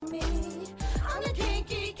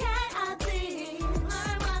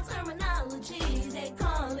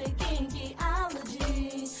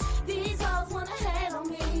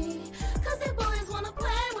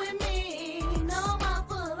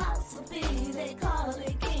They call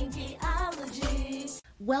it Kinkyology.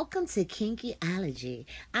 Welcome to Kinkyology.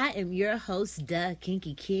 I am your host,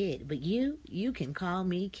 Kinky Kid, but you can call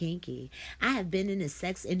me Kinky. I have been in the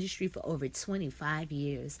sex industry for over 25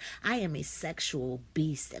 years. I am a sexual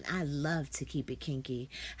beast and I love to keep it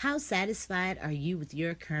kinky. How satisfied are you with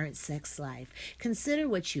your current sex life? Consider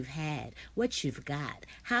what you've had, what you've got,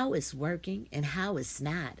 how it's working and how it's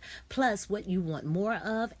not, plus what you want more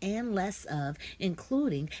of and less of,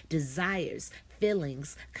 including desires,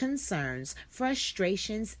 feelings, concerns,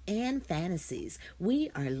 frustrations, and fantasies. We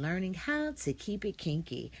are learning how to keep it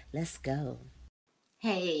kinky. Let's go.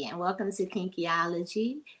 Hey, and welcome to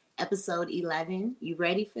Kinkyology, episode 11. You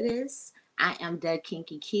ready for this? I am the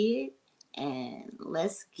Kinky Kid, and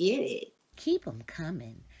let's get it. Keep them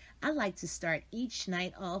coming. I like to start each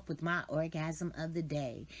night off with my orgasm of the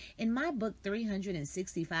day. In my book,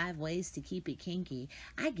 365 Ways to Keep It Kinky,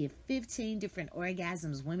 I give 15 different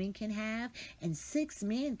orgasms women can have and 6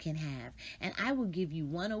 men can have. And I will give you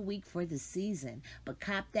one a week for the season. But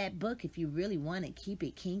cop that book if you really want to keep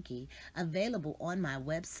it kinky. Available on my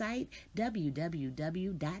website,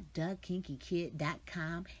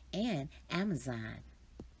 www.thekintykid.com and Amazon.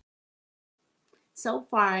 So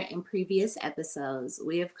far in previous episodes,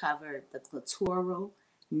 we have covered the clitoral,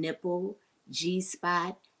 nipple,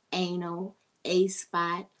 G-spot, anal,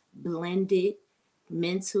 A-spot, blended,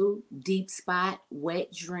 mental, deep spot,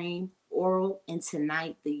 wet dream, oral, and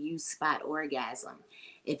tonight the U-spot orgasm.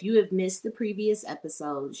 If you have missed the previous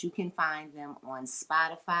episodes, you can find them on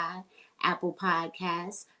Spotify, Apple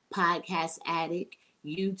Podcasts, Podcast Addict,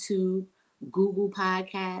 YouTube, Google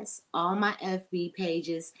Podcasts, all my FB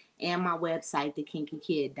pages, and my website,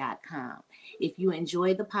 thekinkykid.com. If you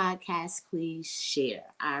enjoy the podcast, please share.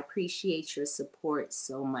 I appreciate your support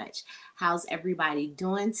so much. How's everybody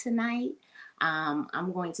doing tonight?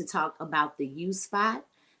 I'm going to talk about the U-spot.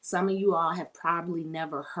 Some of you all have probably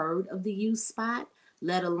never heard of the U-spot,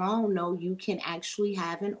 let alone know you can actually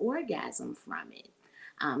have an orgasm from it.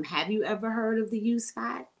 Have you ever heard of the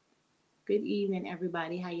U-spot? Good evening,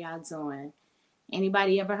 everybody. How y'all doing?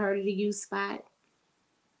 Anybody ever heard of the U-spot?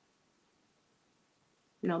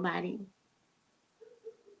 Nobody?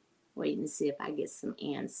 Waiting to see if I get some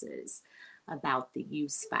answers about the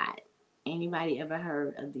U-spot. Anybody ever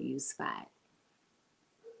heard of the U-spot?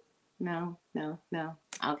 No.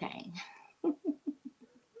 Okay.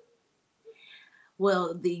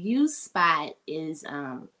 Well, the U-spot is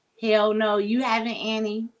hell no, you haven't,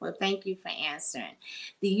 Annie? Well, thank you for answering.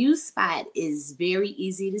 The U-spot is very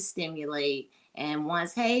easy to stimulate. And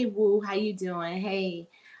once, hey, woo, how you doing? Hey,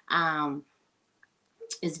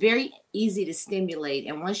 it's very easy to stimulate.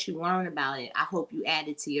 And once you learn about it, I hope you add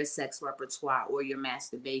it to your sex repertoire or your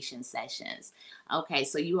masturbation sessions. Okay,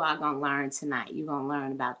 so you are going to learn tonight. You're going to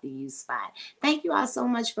learn about the U-spot. Thank you all so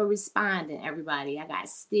much for responding, everybody. I got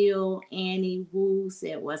Steele, Annie, Woo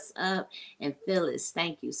said, what's up? And Phyllis,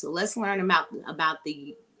 thank you. So let's learn about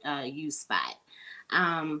the U-spot.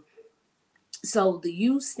 So the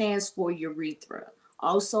U stands for urethra,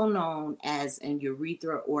 also known as an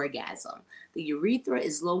urethra orgasm. The urethra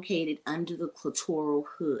is located under the clitoral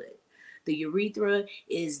hood. The urethra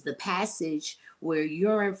is the passage where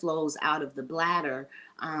urine flows out of the bladder.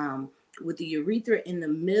 With the urethra in the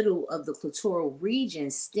middle of the clitoral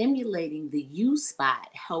region, stimulating the U-spot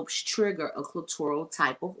helps trigger a clitoral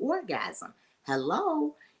type of orgasm.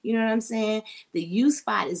 Hello? You know what I'm saying? The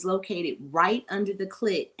U-spot is located right under the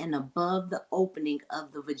clit and above the opening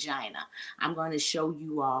of the vagina. I'm going to show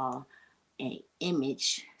you all an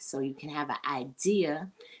image so you can have an idea.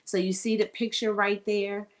 So you see the picture right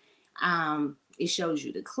there? It shows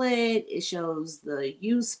you the clit, it shows the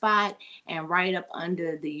U-spot, and right up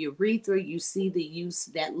under the urethra, you see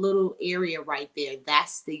that little area right there.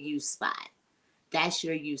 That's the U-spot. That's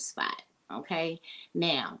your U-spot, okay?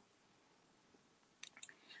 Now,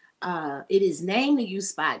 it is named the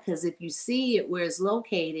U-spot because if you see it where it's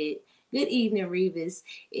located, good evening, Revis,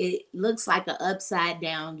 it looks like an upside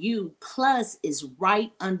down U, plus is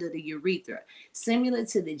right under the urethra. Similar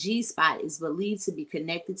to the G-spot, is believed to be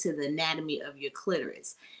connected to the anatomy of your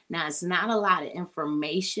clitoris. Now, it's not a lot of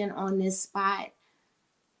information on this spot,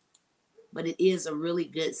 but it is a really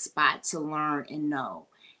good spot to learn and know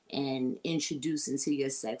and introduce into your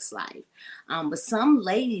sex life. But some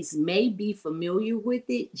ladies may be familiar with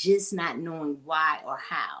it, just not knowing why or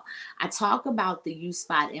how. I talk about the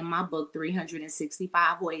U-spot in my book,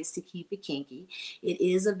 365 Ways to Keep It Kinky. It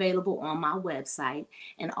is available on my website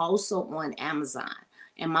and also on Amazon.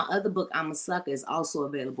 And my other book, I'm a Sucker, is also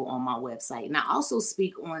available on my website. And I also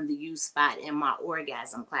speak on the U-spot in my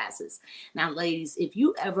orgasm classes. Now, ladies, if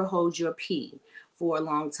you ever hold your pee for a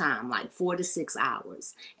long time, like 4 to 6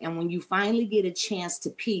 hours. And when you finally get a chance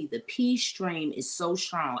to pee, the pee stream is so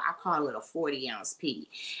strong. I call it a 40-ounce pee.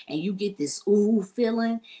 And you get this ooh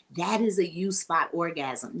feeling. That is a U-spot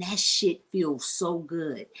orgasm. That shit feels so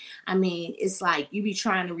good. I mean, it's like you be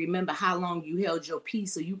trying to remember how long you held your pee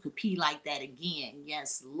so you could pee like that again.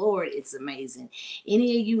 Yes, Lord, it's amazing.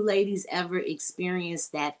 Any of you ladies ever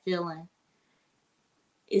experienced that feeling?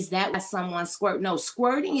 Is that why someone squirt? No,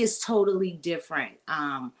 squirting is totally different.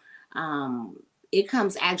 It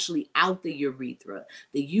comes actually out the urethra.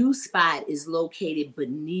 The U spot is located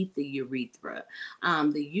beneath the urethra.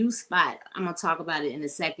 The U spot, I'm gonna talk about it in a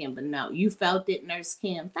second, but no, you felt it, Nurse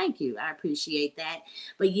Kim. Thank you, I appreciate that.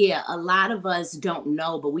 But yeah, a lot of us don't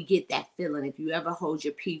know, but we get that feeling if you ever hold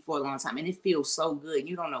your pee for a long time, and it feels so good.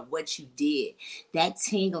 You don't know what you did. That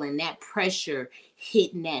tingling, that pressure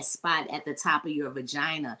hitting that spot at the top of your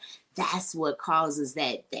vagina, that's what causes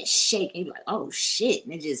that shake. And you're like, oh shit,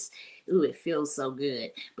 and it just, ooh, it feels so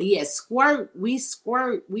good. But yeah,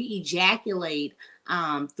 we ejaculate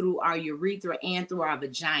through our urethra and through our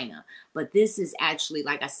vagina. But this is actually,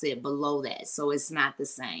 like I said, below that, so it's not the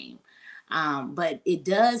same. But it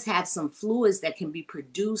does have some fluids that can be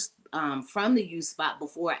produced from the U spot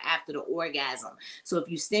before or after the orgasm. So if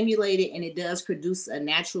you stimulate it and it does produce a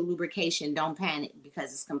natural lubrication, don't panic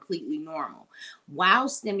because it's completely normal. While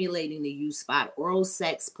stimulating the U spot, oral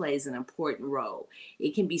sex plays an important role.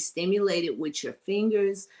 It can be stimulated with your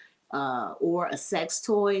fingers or a sex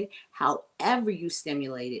toy. However you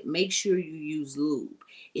stimulate it, make sure you use lube.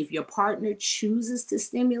 If your partner chooses to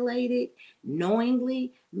stimulate it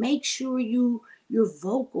knowingly, make sure you're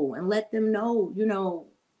vocal and let them know,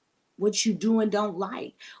 what you do and don't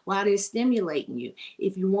like while they're stimulating you.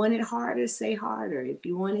 If you want it harder, say harder. If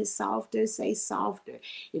you want it softer, say softer.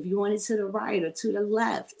 If you want it to the right or to the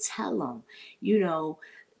left, tell them.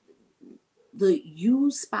 The U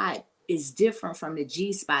spot is different from the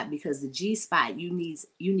G spot because the G spot, you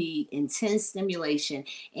need intense stimulation,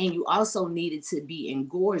 and you also need it to be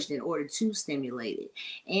engorged in order to stimulate it.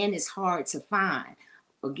 And it's hard to find.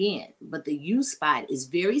 Again, but the U spot is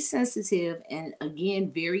very sensitive and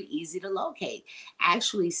again, very easy to locate.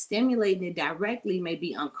 Actually, stimulating it directly may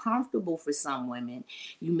be uncomfortable for some women.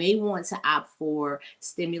 You may want to opt for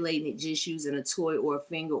stimulating it just using a toy or a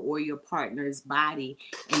finger or your partner's body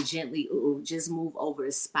and gently just move over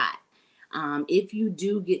the spot. If you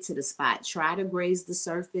do get to the spot, try to graze the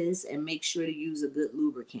surface and make sure to use a good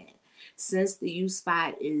lubricant. Since the U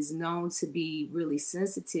spot is known to be really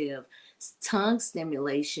sensitive, tongue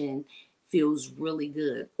stimulation feels really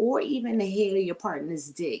good. Or even the head of your partner's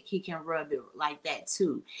dick, he can rub it like that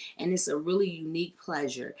too. And it's a really unique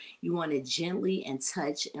pleasure. You want to gently and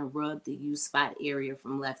touch and rub the U spot area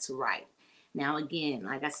from left to right. Now again,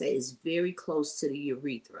 like I said, it's very close to the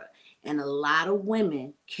urethra. And a lot of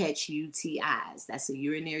women catch UTIs. That's a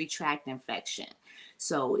urinary tract infection.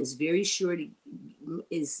 So it's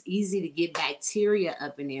it's easy to get bacteria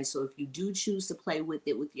up in there. So if you do choose to play with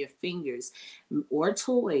it with your fingers or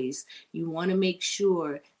toys, you want to make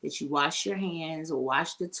sure that you wash your hands or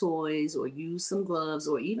wash the toys or use some gloves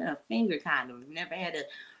or even a finger condom. If you've never had a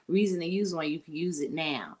reason to use one, you can use it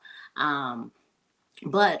now.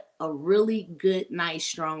 But a really good, nice,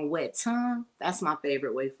 strong, wet tongue, that's my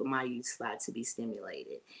favorite way for my U spot to be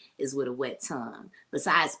stimulated, is with a wet tongue.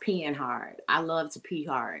 Besides peeing hard. I love to pee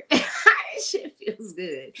hard. Shit feels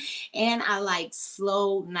good. And I like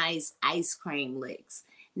slow, nice ice cream licks.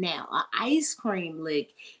 Now, an ice cream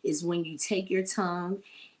lick is when you take your tongue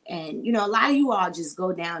and, a lot of you all just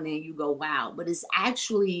go down there and you go, wow. But it's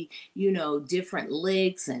actually, different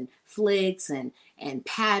licks and flicks and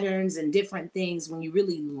patterns and different things when you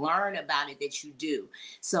really learn about it that you do.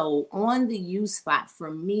 So on the U spot,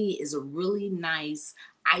 for me, is a really nice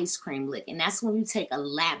ice cream lick. And that's when you take a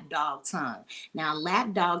lap dog tongue. Now,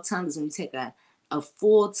 lap dog tongue is when you take a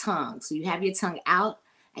full tongue. So you have your tongue out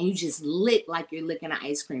and you just lick like you're licking an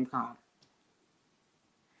ice cream cone.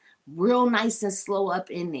 Real nice and slow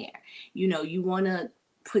up in there. You want to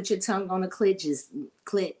put your tongue on the clit, just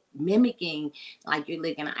clit mimicking like you're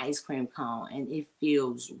licking an ice cream cone, and it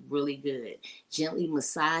feels really good. Gently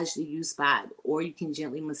massage the U spot, or you can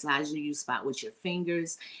gently massage the U spot with your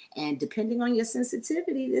fingers, and depending on your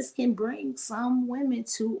sensitivity, this can bring some women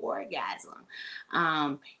to orgasm.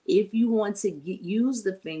 If you want to use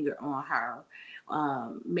the finger on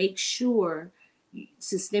her, make sure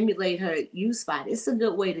to stimulate her U spot. It's a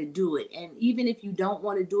good way to do it. And even if you don't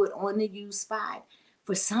want to do it on the U spot,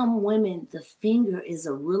 for some women, the finger is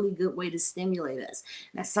a really good way to stimulate us.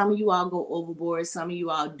 Now, some of you all go overboard. Some of you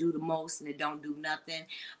all do the most and it don't do nothing.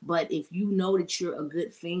 But if you know that you're a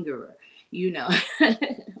good fingerer,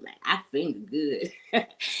 I I finger good.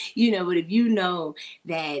 You know, but if you know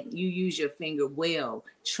that you use your finger well,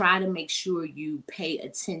 try to make sure you pay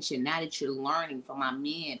attention. Now that you're learning from my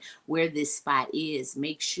men where this spot is,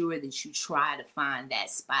 make sure that you try to find that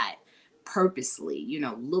spot purposely, you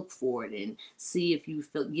know, look for it and see if you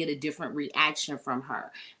get a different reaction from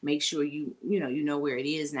her. Make sure you know where it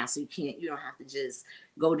is now, so you don't have to just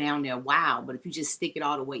go down there wow, but if you just stick it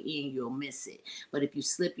all the way in, you'll miss it. But if you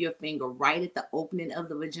slip your finger right at the opening of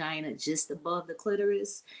the vagina, just above the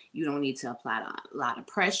clitoris, you don't need to apply a lot of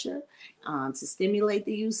pressure to stimulate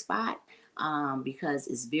the U spot, because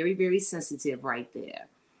it's very, very sensitive right there.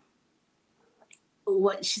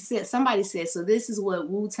 What she said, somebody said, so this is what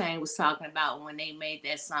Wu-Tang was talking about when they made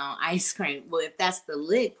that song Ice Cream. Well, if that's the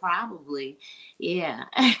lick, probably. Yeah.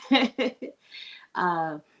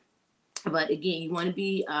 But again, you want to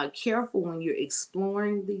be careful when you're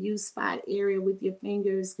exploring the U spot area with your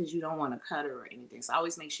fingers, because you don't want to cut her or anything. So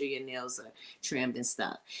always make sure your nails are trimmed and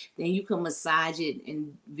stuff. Then you can massage it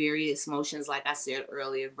in various motions, like I said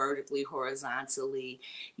earlier, vertically, horizontally,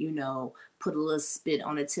 you know, put a little spit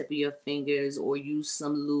on the tip of your fingers or use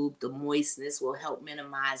some lube. The moistness will help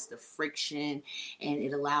minimize the friction, and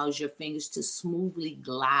it allows your fingers to smoothly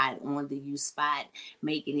glide on the U spot,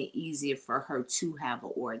 making it easier for her to have an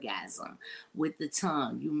orgasm. With the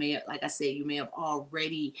tongue, you may, like I said, you may have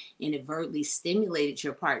already inadvertently stimulated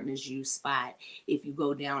your partner's U spot if you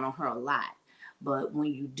go down on her a lot. But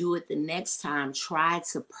when you do it the next time, try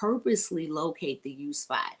to purposely locate the U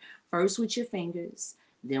spot, first with your fingers,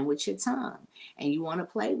 then with your tongue, and you want to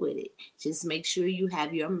play with it. Just make sure you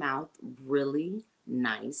have your mouth really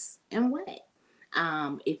nice and wet.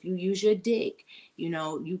 If you use your dick, you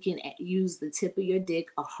know, you can use the tip of your dick,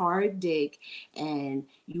 a hard dick, and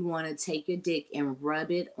you want to take your dick and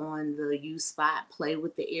rub it on the U spot, play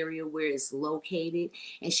with the area where it's located,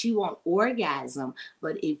 and she won't orgasm.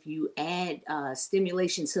 But if you add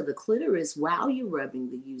stimulation to the clitoris while you're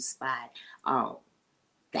rubbing the U spot,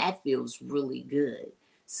 that feels really good.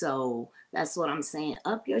 So that's what I'm saying.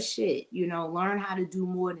 Up your shit, you know, learn how to do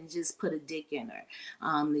more than just put a dick in her.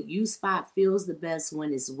 The U spot feels the best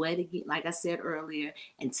when it's wet again, like I said earlier,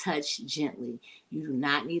 and touch gently. You do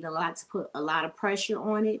not need to put a lot of pressure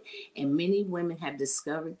on it. And many women have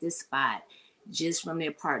discovered this spot just from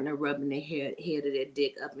their partner rubbing the head of their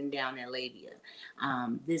dick up and down their labia.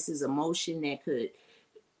 This is a motion that could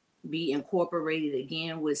be incorporated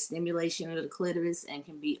again with stimulation of the clitoris and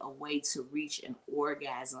can be a way to reach an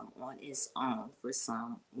orgasm on its own for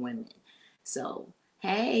some women. So,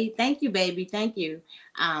 hey, thank you, baby. Thank you.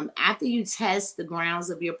 After you test the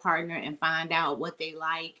grounds of your partner and find out what they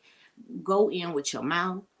like, go in with your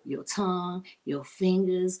mouth, your tongue, your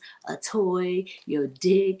fingers, a toy, your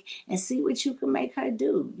dick, and see what you can make her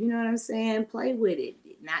do. You know what I'm saying? Play with it.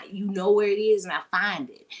 Not, you know where it is, and I find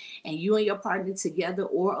it. And you and your partner together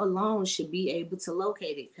or alone should be able to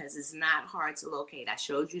locate it, because it's not hard to locate. I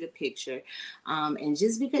showed you the picture. And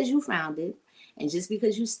just because you found it and just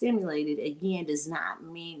because you stimulated, again, does not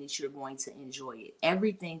mean that you're going to enjoy it.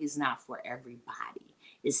 Everything is not for everybody.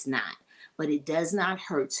 It's not. But it does not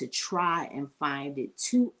hurt to try and find it,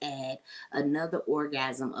 to add another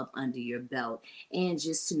orgasm up under your belt, and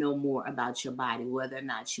just to know more about your body, whether or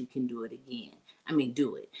not you can do it again.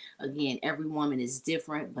 Do it. Again, every woman is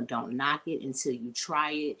different, but don't knock it until you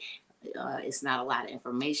try it. It's not a lot of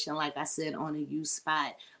information, like I said, on a U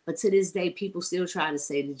spot. But to this day, people still try to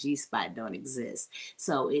say the G spot don't exist.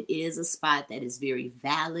 So it is a spot that is very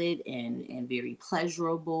valid and very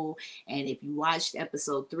pleasurable. And if you watched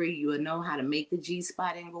episode 3, you will know how to make the G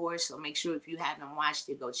spot engorge. So make sure if you haven't watched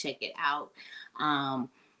it, go check it out.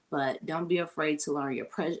 But don't be afraid to learn your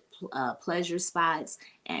pleasure spots.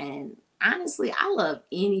 And honestly, I love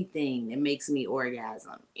anything that makes me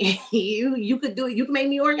orgasm. You could do it. You can make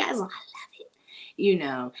me orgasm. I love it. You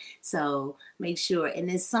know, so make sure. And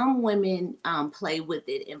then some women play with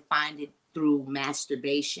it and find it through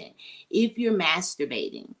masturbation. If you're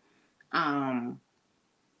masturbating, again,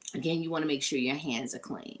 you want to make sure your hands are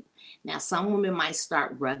clean. Now, some women might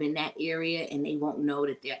start rubbing that area and they won't know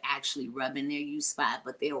that they're actually rubbing their U spot,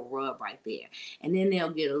 but they'll rub right there. And then they'll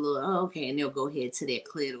get a little, okay, and they'll go ahead to their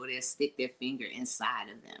clit, or they'll stick their finger inside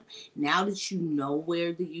of them. Now that you know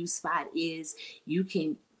where the U spot is, you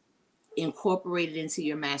can incorporate it into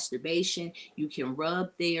your masturbation. You can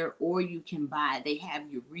rub there, or you can buy, they have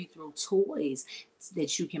urethral toys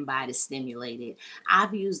that you can buy to stimulate it.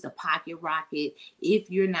 I've used a pocket rocket.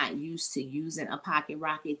 If you're not used to using a pocket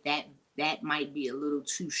rocket, that might be a little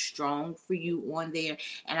too strong for you on there.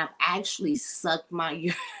 And I've actually sucked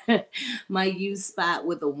my my U spot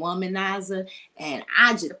with a womanizer, and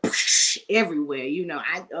I just everywhere. You know,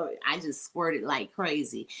 I just squirted like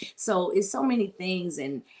crazy. So it's so many things,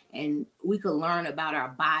 and we can learn about our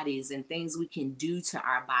bodies and things we can do to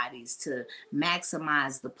our bodies to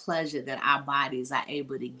maximize the pleasure that our bodies are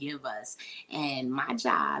able to give us. And my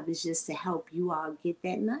job is just to help you all get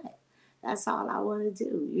that nut. That's all I want to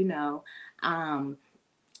do, you know.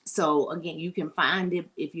 So again, you can find it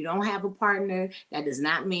if you don't have a partner. That does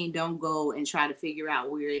not mean don't go and try to figure out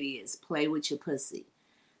where it is. Play with your pussy.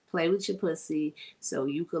 Play with your pussy so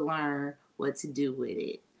you can learn what to do with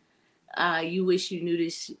it. You wish you knew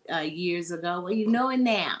this years ago. Well, you know it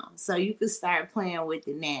now, so you can start playing with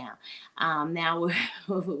it now. Now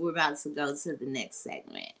we're about to go to the next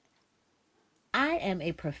segment. I am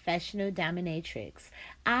a professional dominatrix.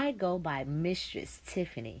 I go by Mistress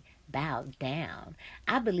Tiffany. Bow down.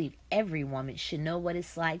 I believe every woman should know what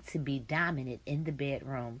it's like to be dominant in the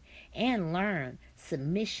bedroom and learn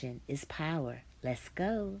submission is power. Let's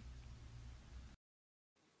go.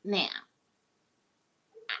 Now,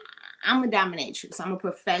 I'm a dominatrix. I'm a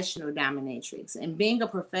professional dominatrix. And being a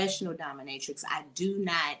professional dominatrix, I do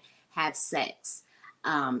not have sex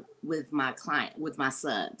with my client, with my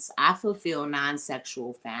subs. I fulfill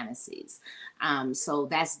non-sexual fantasies. So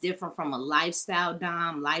that's different from a lifestyle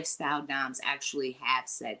dom. Lifestyle doms actually have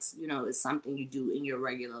sex. You know, it's something you do in your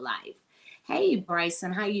regular life. Hey,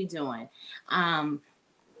 Bryson, how you doing?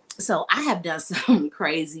 So I have done some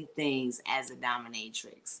crazy things as a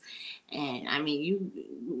dominatrix. And I mean,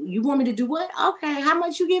 you want me to do what? Okay, how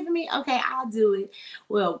much you giving me? Okay, I'll do it.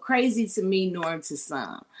 Well, crazy to me, norm to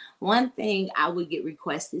some. One thing I would get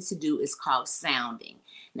requested to do is called sounding.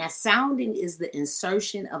 Now, sounding is the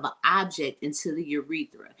insertion of an object into the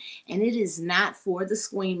urethra, and it is not for the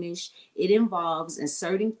squeamish. It involves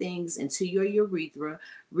inserting things into your urethra,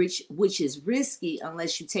 which is risky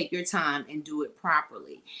unless you take your time and do it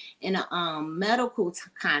properly. In a medical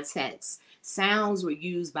context, sounds were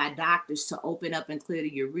used by doctors to open up and clear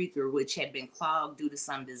the urethra, which had been clogged due to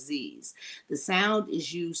some disease. The sound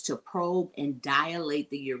is used to probe and dilate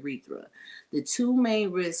the urethra. The two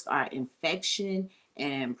main risks are infection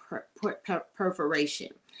and perforation.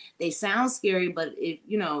 They sound scary, but if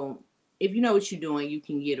you know what you're doing, you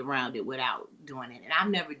can get around it without doing it. And I've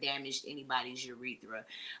never damaged anybody's urethra,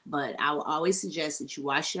 but I will always suggest that you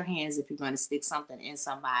wash your hands if you're going to stick something in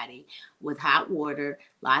somebody with hot water,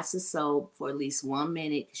 lots of soap for at least 1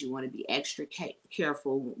 minute, because you want to be extra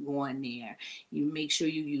careful going there. You make sure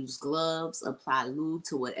you use gloves, apply lube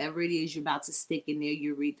to whatever it is you're about to stick in their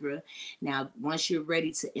urethra. Now, once you're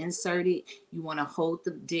ready to insert it, you want to hold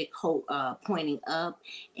the dick pointing up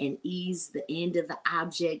and ease the end of the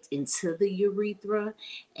object into the urethra.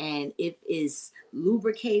 And if it's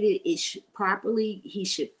lubricated properly, he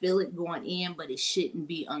should feel it going in, but it shouldn't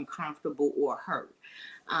be uncomfortable or hurt.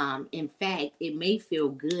 In fact, it may feel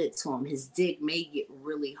good to him. His dick may get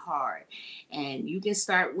really hard. And you can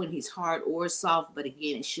start when he's hard or soft, but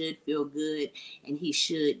again, it should feel good and he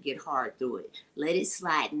should get hard through it. Let it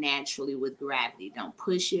slide naturally with gravity. Don't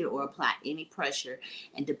push it or apply any pressure.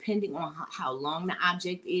 And depending on how long the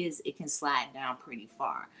object is, it can slide down pretty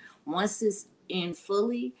far. Once it's in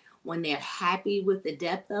fully, when they're happy with the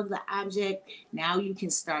depth of the object, now you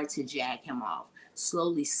can start to jag him off.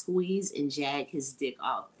 Slowly squeeze and jag his dick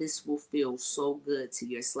off. This will feel so good to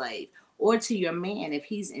your slave or to your man if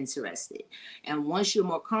he's interested. And once you're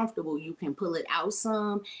more comfortable, you can pull it out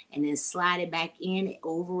some and then slide it back in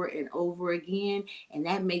over and over again. And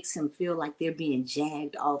that makes him feel like they're being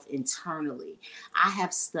jagged off internally. I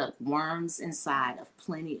have stuck worms inside of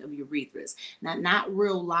plenty of urethras. Now, not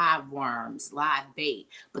real live worms, live bait,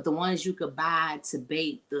 but the ones you could buy to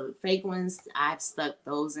bait, the fake ones, I've stuck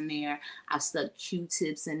those in there. I've stuck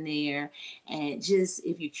Q-tips in there. And just,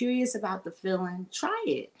 if you're curious about the feeling, try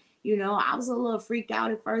it. You know, I was a little freaked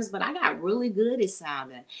out at first, but I got really good at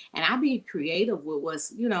sounding. And I be creative with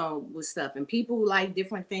what's, with stuff. And people like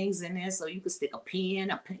different things in there. So you could stick a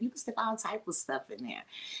pen, you can stick all type of stuff in there.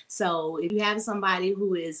 So if you have somebody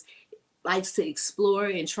who likes to explore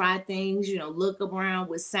and try things, look around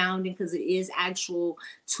with sounding, because it is actual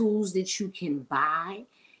tools that you can buy,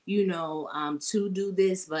 to do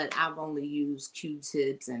this. But I've only used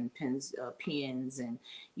Q-tips and pens and,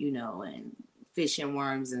 and fishing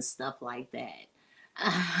worms and stuff like that.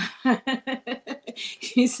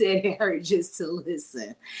 He said it hurt just to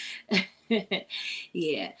listen.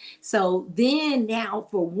 Yeah. So then now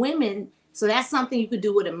for women, so that's something you could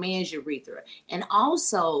do with a man's urethra. And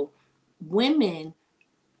also women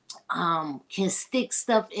can stick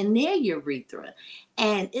stuff in their urethra.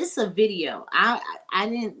 And it's a video. I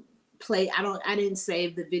didn't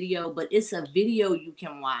save the video, but it's a video you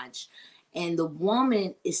can watch. And the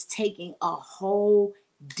woman is taking a whole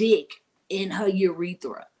dick in her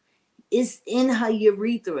urethra. It's in her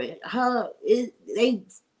urethra.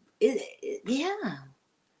 Yeah,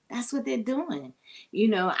 that's what they're doing.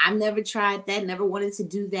 I've never tried that, never wanted to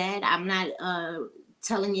do that. I'm not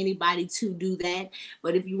telling anybody to do that.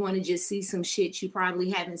 But if you want to just see some shit you probably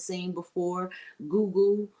haven't seen before,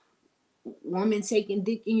 Google woman taking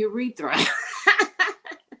dick in urethra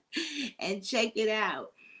and check it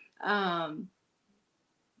out. Um,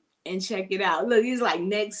 and check it out. Look, he's like,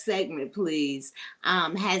 next segment, please.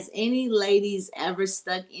 Has any ladies ever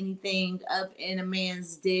stuck anything up in a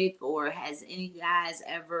man's dick, or has any guys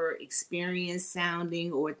ever experienced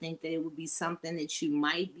sounding or think that it would be something that you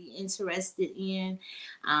might be interested in?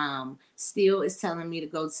 Still is telling me to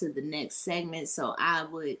go to the next segment, so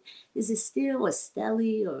is it still a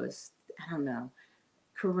Stelly or I don't know.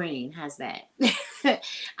 Kareem has that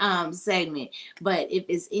segment. But if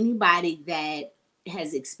it's anybody that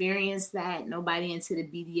has experienced that, nobody into the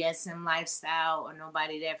BDSM lifestyle, or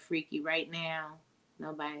nobody that freaky right now,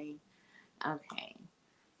 nobody. Okay,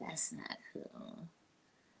 that's not cool.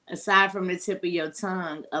 Aside from the tip of your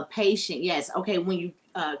tongue, a patient, yes. Okay, when you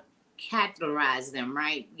catheterize them,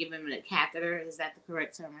 right? Give them a catheter. Is that the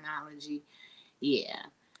correct terminology? Yeah.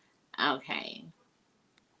 Okay.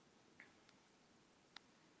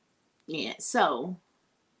 Yeah. So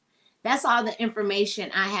that's all the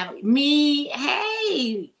information I have.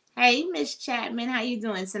 Hey, Miss Chapman, how you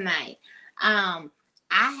doing tonight? I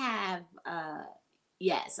have,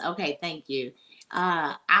 yes, okay, thank you.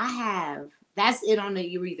 I have. That's it on the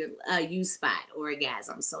urethra, U spot,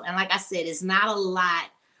 orgasm. So, and like I said, it's not a lot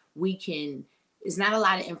we can. It's not a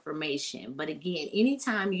lot of information, but again,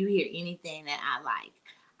 anytime you hear anything that I like,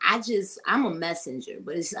 I'm a messenger,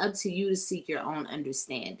 but it's up to you to seek your own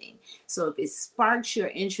understanding. So if it sparks your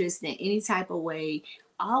interest in any type of way,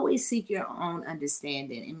 always seek your own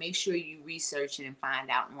understanding and make sure you research it and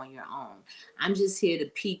find out on your own. I'm just here to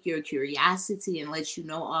pique your curiosity and let you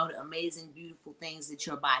know all the amazing, beautiful things that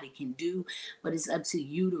your body can do. But it's up to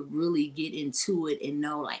you to really get into it and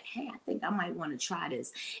know, like, hey, I think I might want to try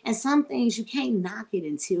this. And some things you can't knock it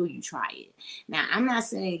until you try it. Now, I'm not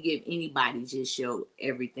saying to give anybody just your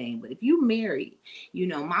everything, but if you married,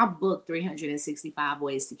 my book, 365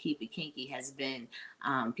 Ways to Keep It Kinky, has been,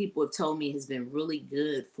 people have told me, has been really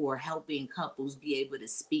good for helping couples be able to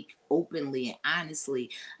speak openly and honestly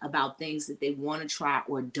about things that they want to try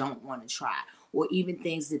or don't want to try, or even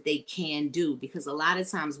things that they can do, because a lot of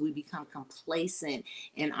times we become complacent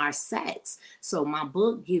in our sex. So my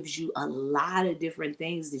book gives you a lot of different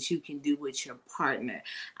things that you can do with your partner.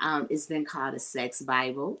 It's been called a sex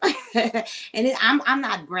Bible. And I'm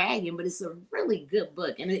not bragging, but it's a really good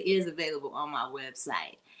book, and it is available on my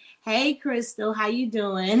website. Hey, Crystal, how you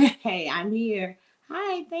doing? Hey, I'm here.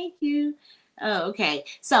 Hi, thank you. Oh, okay.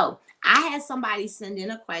 So I had somebody send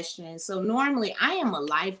in a question. So normally I am a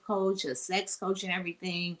life coach, a sex coach, and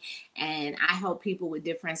everything, and I help people with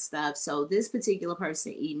different stuff. So this particular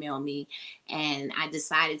person emailed me, and I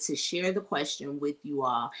decided to share the question with you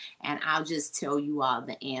all, and I'll just tell you all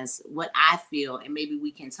the answer, what I feel, and maybe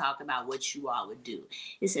we can talk about what you all would do.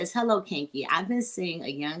 It says, "Hello, Kinky. I've been seeing a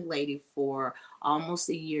young lady for almost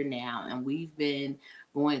a year now, and we've been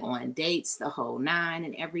going on dates, the whole nine,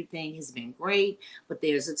 and everything has been great. But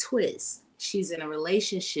there's a twist. She's in a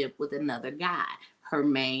relationship with another guy, her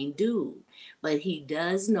main dude. But he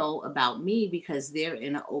does know about me because they're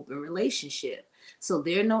in an open relationship. So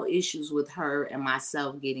there are no issues with her and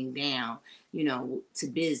myself getting down, to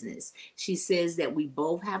business. She says that we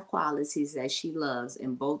both have qualities that she loves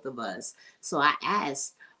in both of us. So I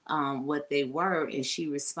asked what they were, and she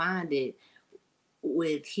responded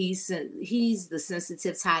with he's the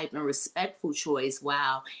sensitive type and respectful choice,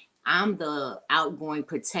 while I'm the outgoing,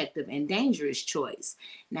 protective, and dangerous choice.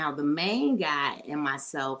 Now, the main guy and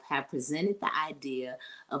myself have presented the idea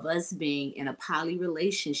of us being in a poly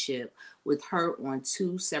relationship with her on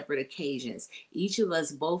two separate occasions, each of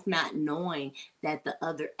us both not knowing that the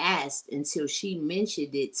other asked until she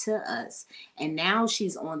mentioned it to us. And now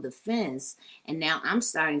she's on the fence, and now I'm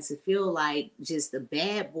starting to feel like just a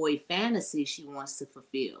bad boy fantasy she wants to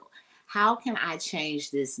fulfill. How can I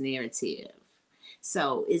change this narrative?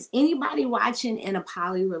 So, is anybody watching in a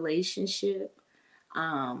poly relationship?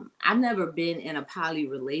 I've never been in a poly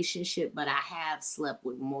relationship, but I have slept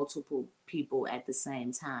with multiple people at the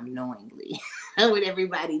same time, knowingly, with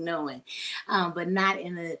everybody knowing, but not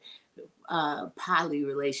in a poly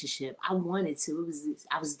relationship. I wanted to.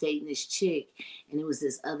 I was dating this chick, and it was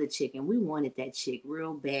this other chick, and we wanted that chick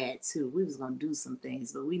real bad too. We was gonna do some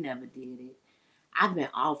things, but we never did it. I've been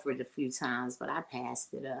offered a few times, but I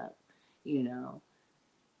passed it up. You know,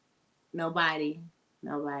 nobody.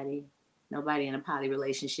 Nobody in a poly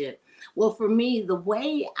relationship. Well, for me, the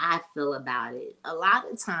way I feel about it, a lot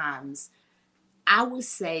of times I would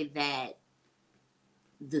say that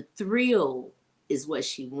the thrill is what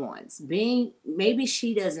she wants. Maybe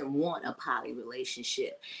she doesn't want a poly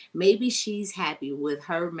relationship. Maybe she's happy with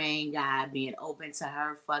her main guy being open to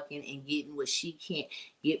her fucking and getting what she can't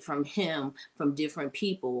get from him from different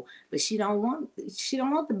people. But she don't want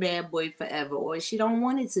the bad boy forever, or she don't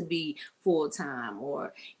want it to be full time,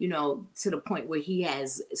 or to the point where he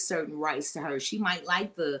has certain rights to her. She might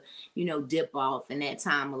like the dip off and that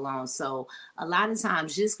time alone. So a lot of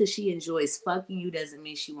times, just because she enjoys fucking you doesn't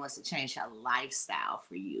mean she wants to change her lifestyle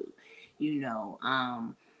for you.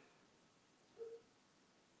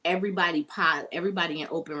 Everybody in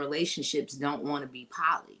open relationships don't want to be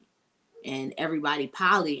poly, and everybody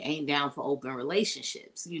poly ain't down for open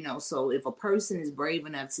relationships. So if a person is brave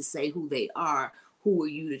enough to say who they are, who are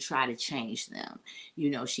you to try to change them?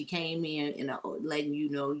 She came in and letting you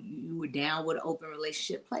know you were down with an open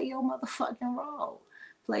relationship. Play your motherfucking role.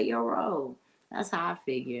 Play your role. That's how I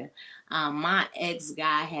figure. My ex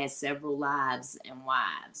guy had several lives and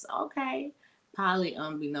wives. Okay. Poly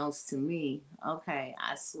unbeknownst to me. Okay,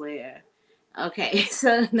 I swear. Okay,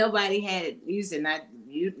 so nobody had it. You said not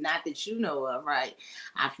that you know of, right?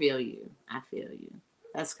 I feel you.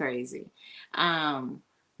 That's crazy.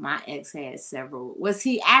 My ex had several. Was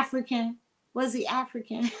he African?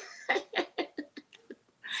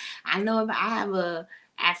 I know I have a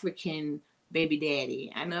African baby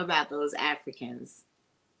daddy. I know about those Africans.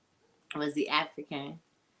 Was he African?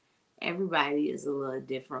 Everybody is a little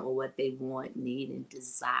different with what they want, need, and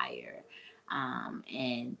desire.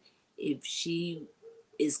 And if she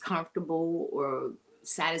is comfortable or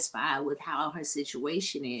satisfied with how her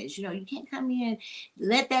situation is, you can't come in,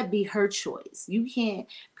 let that be her choice. You can't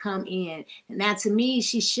come in. Now, to me,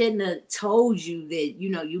 she shouldn't have told you that,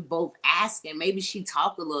 you both asking. Maybe she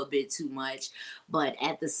talked a little bit too much, but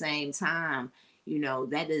at the same time,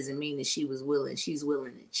 that doesn't mean that she's willing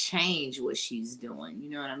to change what she's doing. You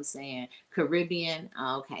know what I'm saying? Caribbean.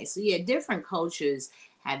 Okay. So yeah, different cultures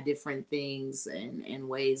have different things and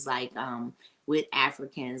ways. Like with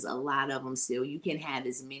Africans, a lot of them still, you can have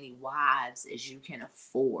as many wives as you can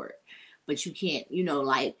afford, but you can't,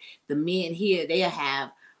 like the men here, they'll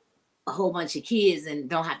have a whole bunch of kids and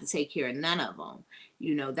don't have to take care of none of them.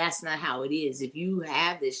 That's not how it is. If you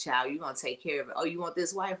have this child, you're going to take care of it. Oh, you want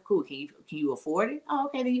this wife? Cool. Can you afford it? Oh,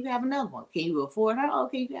 okay. Then you can have another one. Can you afford her?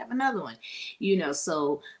 Okay. You can have another one.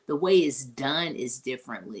 So the way it's done is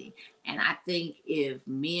differently. And I think if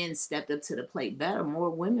men stepped up to the plate better, more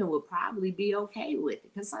women would probably be okay with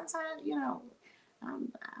it. Because sometimes,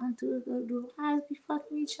 do guys be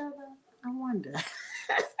fucking each other? I wonder.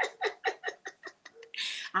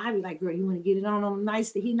 I'd be like, girl, you want to get it on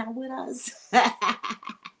nice that he not with us?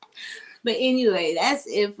 But anyway, that's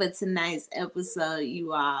it for tonight's episode,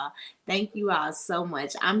 you all. Thank you all so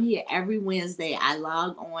much. I'm here every Wednesday. I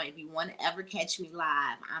log on. If you want to ever catch me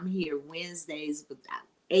live, I'm here Wednesdays with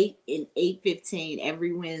 8 and 8:15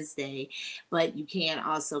 every Wednesday. But you can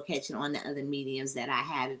also catch it on the other mediums that I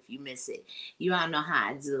have if you miss it. You all know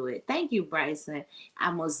how I do it. Thank you, Bryson.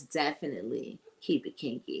 I most definitely keep it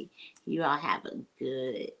kinky. You all have a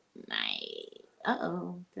good night.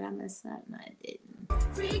 Did I mess up? No, I didn't.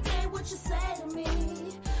 Reggae, what you say to me?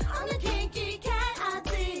 I'm the kinky cat I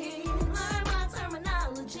did.